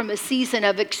back from a season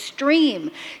of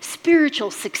extreme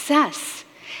spiritual success.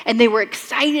 And they were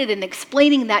excited and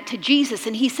explaining that to Jesus.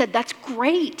 And he said, that's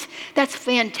great. That's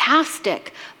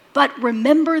fantastic. But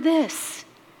remember this.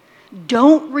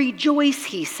 Don't rejoice,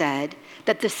 he said,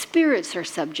 that the spirits are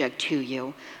subject to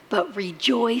you, but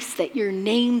rejoice that your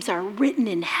names are written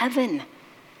in heaven.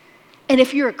 And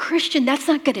if you're a Christian, that's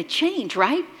not going to change,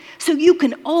 right? So you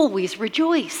can always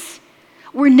rejoice.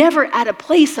 We're never at a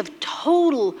place of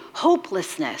total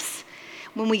hopelessness.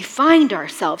 When we find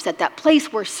ourselves at that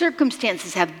place where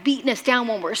circumstances have beaten us down,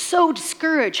 when we're so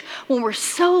discouraged, when we're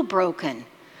so broken,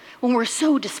 when we're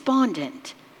so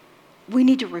despondent, we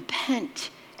need to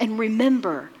repent and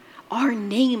remember our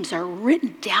names are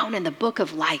written down in the book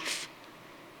of life.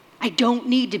 I don't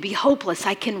need to be hopeless.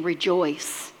 I can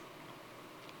rejoice.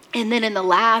 And then in the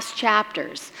last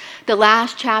chapters of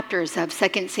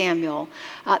 2 Samuel,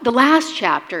 the last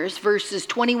chapters, verses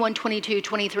 21, 22,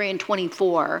 23, and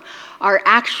 24, are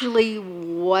actually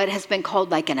what has been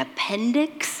called like an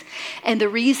appendix. And the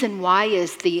reason why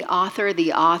is the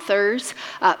authors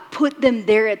put them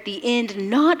there at the end,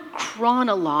 not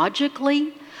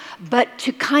chronologically, but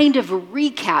to kind of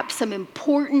recap some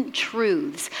important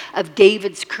truths of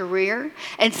David's career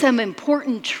and some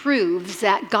important truths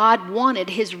that God wanted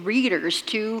his readers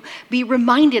to be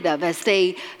reminded of as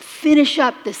they finish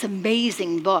up this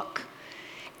amazing book.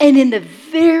 And in the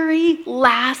very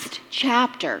last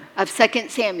chapter of 2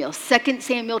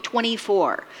 Samuel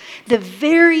 24, the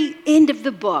very end of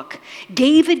the book,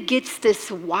 David gets this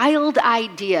wild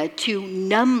idea to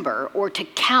number or to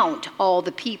count all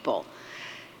the people.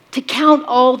 To count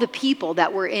all the people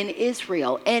that were in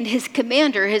Israel. And his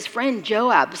commander, his friend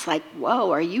Joab, was like,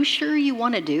 whoa, are you sure you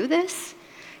want to do this?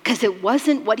 Because it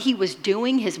wasn't what he was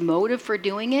doing, his motive for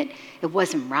doing it, it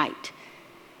wasn't right.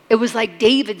 It was like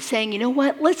David saying, you know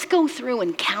what, let's go through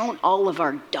and count all of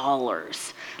our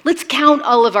dollars. Let's count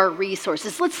all of our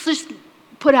resources. Let's just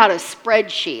put out a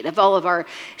spreadsheet of all of our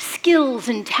skills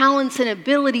and talents and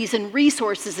abilities and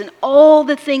resources and all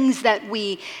the things that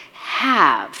we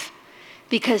have.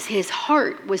 Because his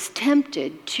heart was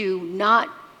tempted to not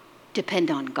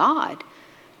depend on God,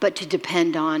 but to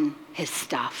depend on his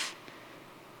stuff.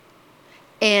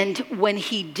 And when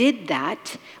he did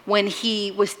that, when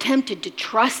he was tempted to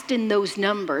trust in those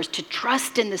numbers, to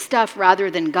trust in the stuff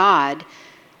rather than God,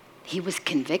 he was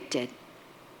convicted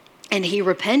and he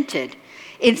repented.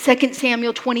 In 2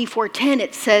 Samuel 24:10,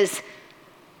 it says,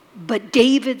 but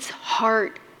David's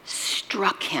heart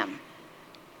struck him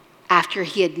after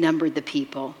he had numbered the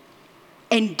people.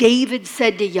 And David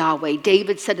said to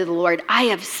the Lord, I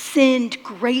have sinned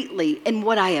greatly in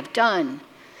what I have done.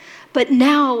 But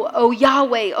now, O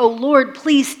Yahweh, O Lord,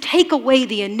 please take away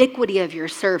the iniquity of your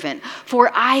servant,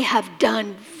 for I have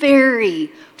done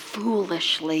very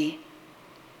foolishly.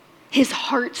 His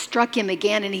heart struck him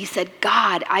again, and he said,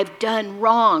 God, I've done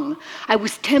wrong. I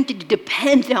was tempted to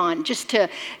depend on, just to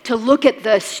look at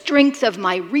the strength of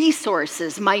my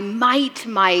resources, my might,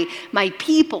 my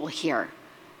people here,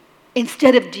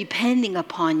 instead of depending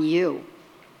upon you.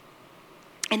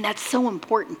 And that's so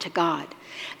important to God,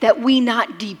 that we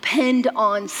not depend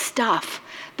on stuff,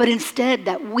 but instead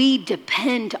that we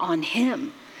depend on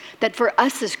him. That for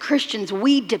us as Christians,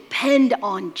 we depend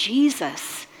on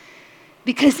Jesus.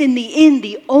 Because in the end,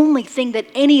 the only thing that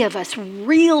any of us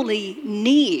really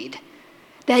need,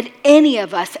 that any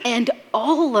of us and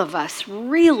all of us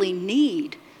really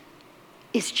need,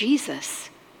 is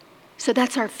Jesus. So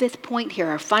that's our fifth point here.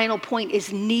 Our final point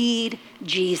is need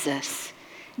Jesus.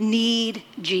 Need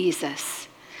Jesus.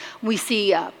 We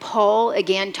see Paul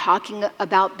again talking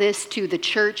about this to the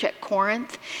church at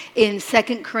Corinth in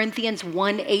 2 Corinthians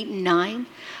 1:8 and 9.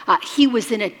 He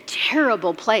was in a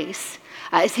terrible place.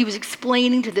 As he was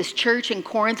explaining to this church in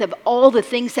Corinth of all the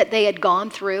things that they had gone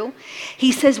through, he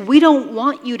says, we don't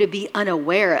want you to be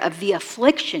unaware of the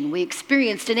affliction we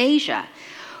experienced in Asia.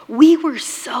 We were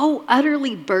so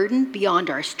utterly burdened beyond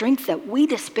our strength that we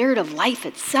despaired of life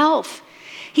itself.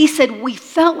 He said, we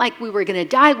felt like we were going to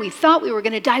die. We thought we were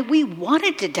going to die. We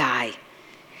wanted to die.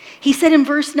 He said in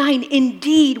verse 9,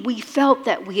 indeed, we felt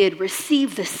that we had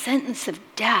received the sentence of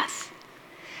death.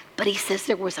 But he says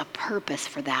there was a purpose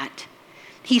for that.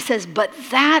 He says, but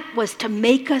that was to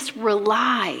make us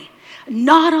rely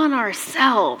not on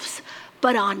ourselves,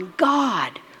 but on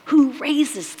God who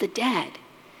raises the dead.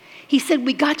 He said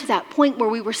we got to that point where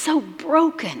we were so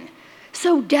broken,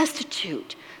 so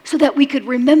destitute, so that we could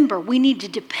remember we need to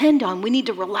depend on, we need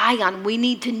to rely on, we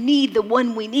need to need the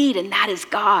one we need, and that is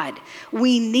God.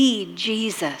 We need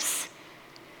Jesus.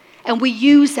 And we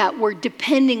use that word,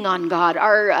 depending on God.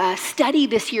 Our study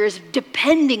this year is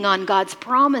depending on God's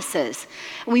promises.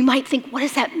 And we might think, what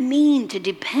does that mean to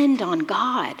depend on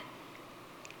God?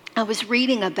 I was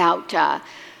reading about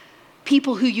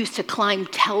people who used to climb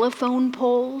telephone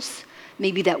poles,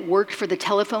 maybe that worked for the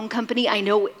telephone company. I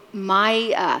know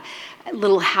my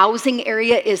little housing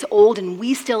area is old, and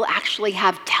we still actually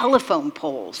have telephone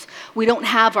poles. We don't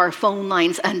have our phone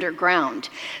lines underground.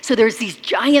 So there's these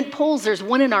giant poles. There's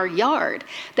one in our yard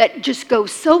that just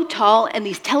goes so tall, and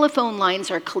these telephone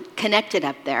lines are connected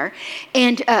up there.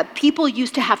 And people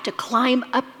used to have to climb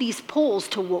up these poles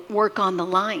to work on the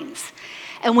lines.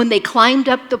 And when they climbed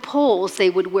up the poles,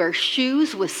 they would wear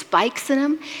shoes with spikes in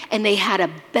them, and they had a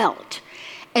belt.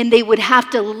 And they would have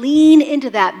to lean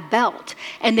into that belt,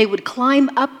 and they would climb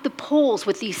up the poles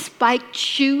with these spiked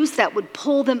shoes that would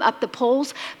pull them up the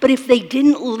poles. But if they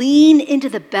didn't lean into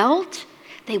the belt,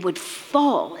 they would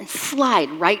fall and slide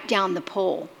right down the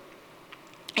pole.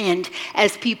 And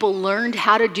as people learned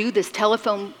how to do this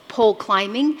telephone pole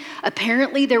climbing,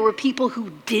 apparently there were people who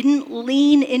didn't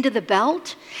lean into the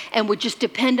belt and would just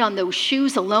depend on those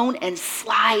shoes alone and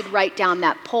slide right down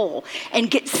that pole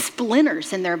and get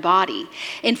splinters in their body.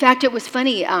 In fact, it was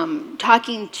funny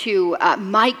talking to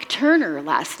Mike Turner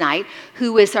last night,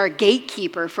 who is our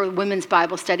gatekeeper for Women's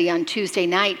Bible Study on Tuesday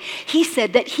night. He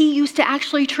said that he used to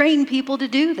actually train people to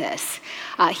do this.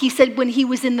 He said when he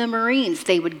was in the Marines,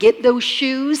 they would get those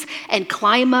shoes and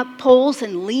climb up poles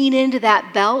and lean into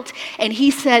that belt. And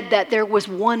he said that there was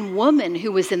one woman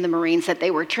who was in the Marines that they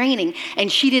were training,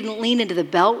 and she didn't lean into the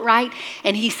belt right.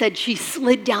 And he said she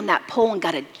slid down that pole and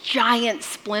got a giant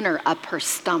splinter up her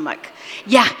stomach.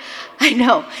 Yeah, I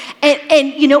know.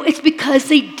 And you know, it's because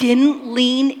they didn't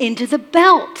lean into the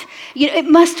belt. You know, it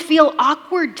must feel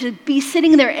awkward to be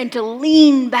sitting there and to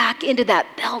lean back into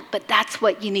that belt, but that's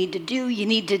what you need to do. You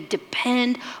need to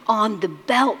depend on the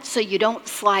belt so you don't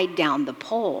slide down the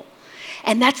pole.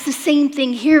 And that's the same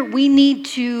thing here. We need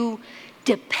to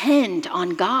depend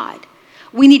on God.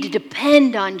 We need to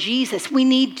depend on Jesus. We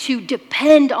need to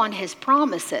depend on his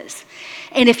promises.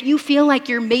 And if you feel like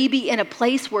you're maybe in a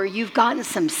place where you've gotten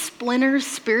some splinters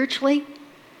spiritually,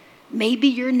 maybe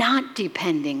you're not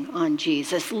depending on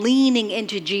Jesus, leaning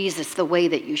into Jesus the way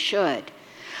that you should.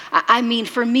 I mean,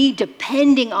 for me,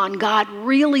 depending on God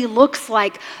really looks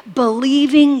like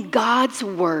believing God's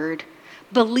word,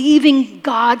 believing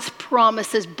God's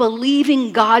promises,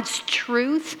 believing God's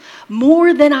truth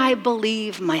more than I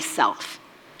believe myself,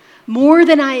 more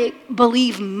than I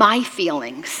believe my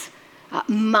feelings,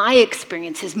 my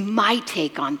experiences, my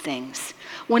take on things.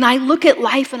 When I look at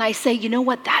life and I say, you know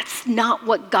what, that's not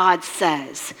what God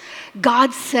says.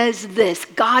 God says this,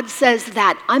 God says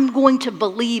that. I'm going to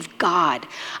believe God.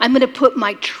 I'm going to put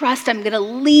my trust, I'm going to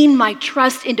lean my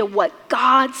trust into what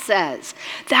God says.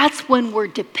 That's when we're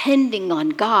depending on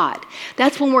God.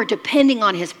 That's when we're depending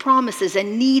on his promises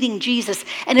and needing Jesus.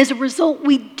 And as a result,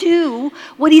 we do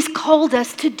what he's called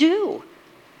us to do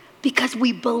because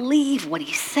we believe what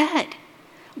he said.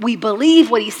 We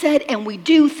believe what he said, and we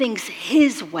do things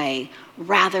his way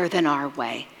rather than our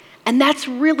way. And that's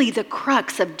really the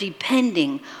crux of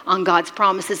depending on God's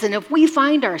promises. And if we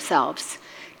find ourselves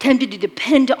tempted to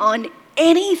depend on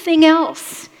anything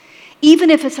else, even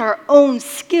if it's our own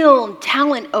skill and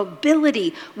talent,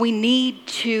 ability, we need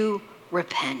to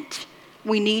repent.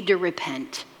 We need to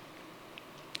repent.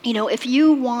 You know, if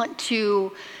you want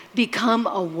to become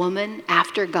a woman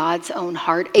after God's own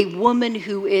heart, a woman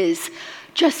who is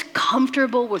just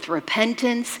comfortable with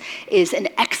repentance, is an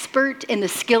expert in the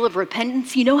skill of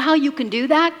repentance, you know how you can do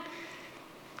that?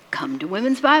 Come to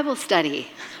Women's Bible Study.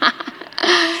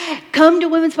 Come to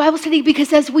Women's Bible Study,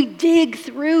 because as we dig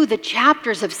through the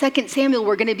chapters of 2 Samuel,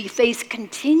 we're going to be faced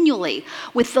continually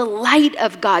with the light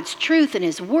of God's truth and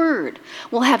his word.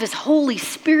 We'll have his Holy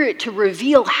Spirit to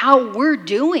reveal how we're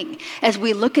doing as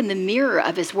we look in the mirror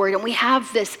of his word. And we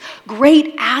have this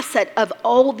great asset of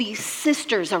all these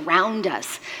sisters around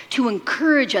us to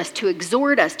encourage us, to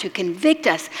exhort us, to convict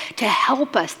us, to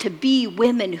help us to be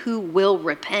women who will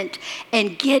repent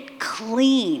and get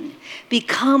clean.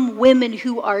 Become women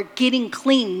who are getting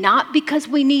clean, not because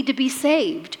we need to be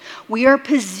saved. We are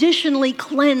positionally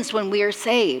cleansed when we are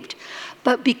saved,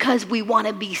 but because we want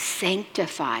to be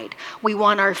sanctified. We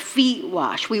want our feet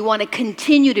washed. We want to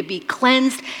continue to be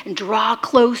cleansed and draw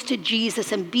close to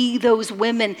Jesus and be those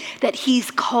women that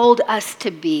he's called us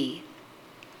to be.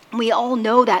 We all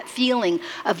know that feeling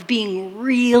of being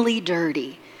really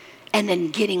dirty and then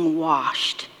getting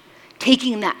washed,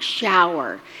 taking that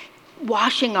shower,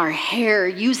 washing our hair,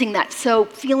 using that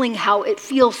soap, feeling how it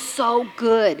feels so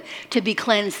good to be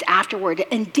cleansed afterward.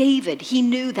 And David, he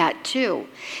knew that too.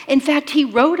 In fact, he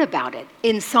wrote about it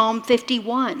in Psalm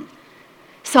 51.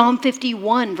 Psalm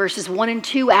 51, verses 1 and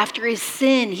 2, after his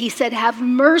sin, he said, "Have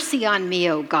mercy on me,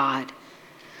 O God.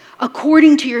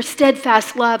 According to your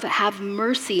steadfast love, have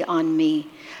mercy on me."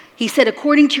 He said,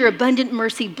 "According to your abundant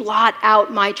mercy, blot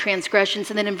out my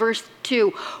transgressions." And then in verse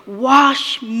 2,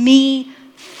 "Wash me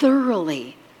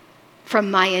thoroughly from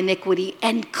my iniquity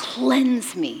and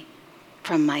cleanse me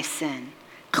from my sin."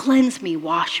 Cleanse me,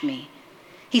 wash me.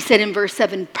 He said in verse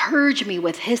 7, "Purge me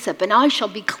with hyssop and I shall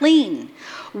be clean.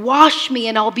 Wash me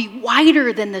and I'll be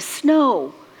whiter than the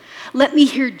snow. Let me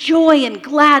hear joy and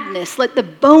gladness. Let the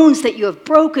bones that you have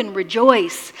broken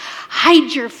rejoice.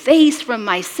 Hide your face from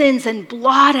my sins and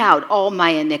blot out all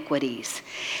my iniquities."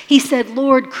 He said,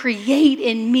 "Lord, create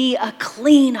in me a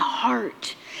clean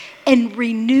heart and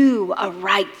renew a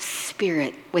right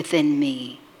spirit within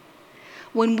me."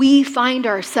 When we find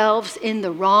ourselves in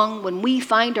the wrong, when we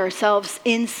find ourselves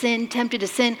in sin, tempted to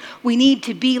sin, we need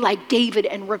to be like David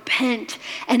and repent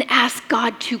and ask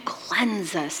God to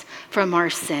cleanse us from our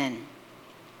sin.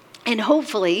 And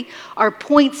hopefully, our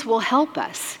points will help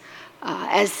us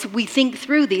as we think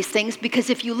through these things, because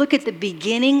if you look at the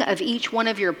beginning of each one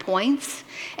of your points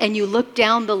and you look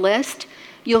down the list,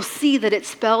 you'll see that it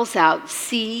spells out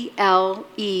CLEAN.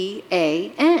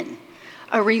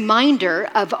 A reminder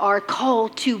of our call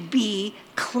to be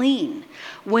clean.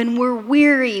 When we're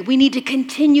weary, we need to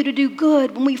continue to do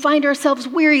good. When we find ourselves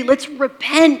weary, let's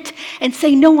repent and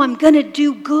say, "No, I'm going to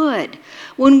do good."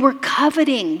 When we're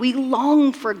coveting, we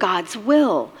long for God's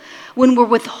will. When we're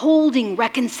withholding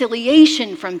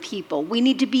reconciliation from people, we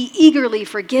need to be eagerly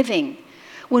forgiving.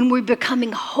 When we're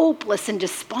becoming hopeless and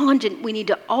despondent, we need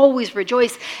to always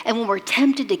rejoice. And when we're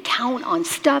tempted to count on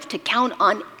stuff, to count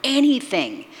on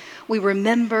anything, we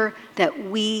remember that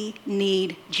we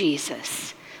need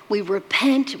Jesus. We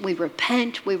repent, we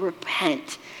repent, we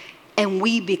repent, and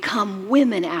we become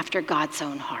women after God's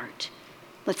own heart.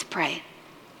 Let's pray.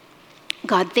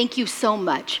 God, thank you so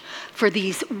much for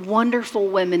these wonderful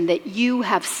women that you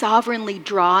have sovereignly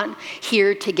drawn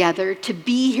here together to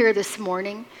be here this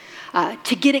morning,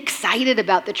 to get excited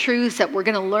about the truths that we're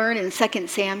going to learn in 2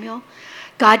 Samuel.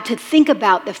 God, to think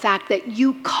about the fact that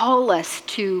you call us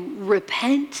to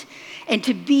repent and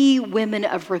to be women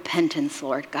of repentance,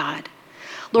 Lord God.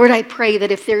 Lord, I pray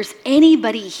that if there's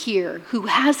anybody here who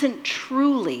hasn't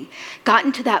truly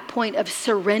gotten to that point of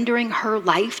surrendering her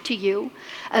life to you,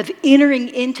 of entering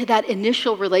into that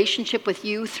initial relationship with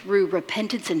you through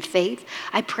repentance and faith,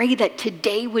 I pray that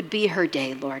today would be her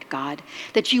day, Lord God,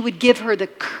 that you would give her the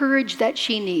courage that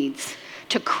she needs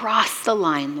to cross the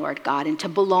line, Lord God, and to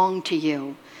belong to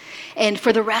you. And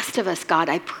for the rest of us, God,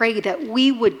 I pray that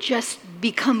we would just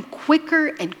become quicker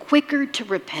and quicker to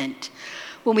repent.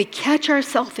 When we catch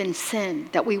ourselves in sin,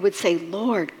 that we would say,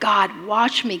 "Lord God,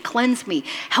 wash me, cleanse me,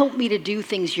 help me to do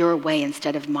things your way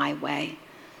instead of my way."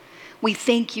 We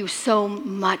thank you so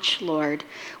much, Lord.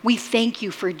 We thank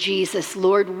you for Jesus,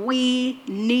 Lord. We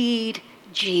need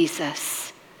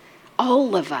Jesus.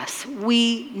 All of us,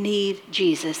 we need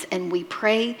Jesus. And we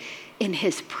pray in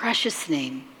his precious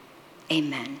name.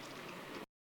 Amen.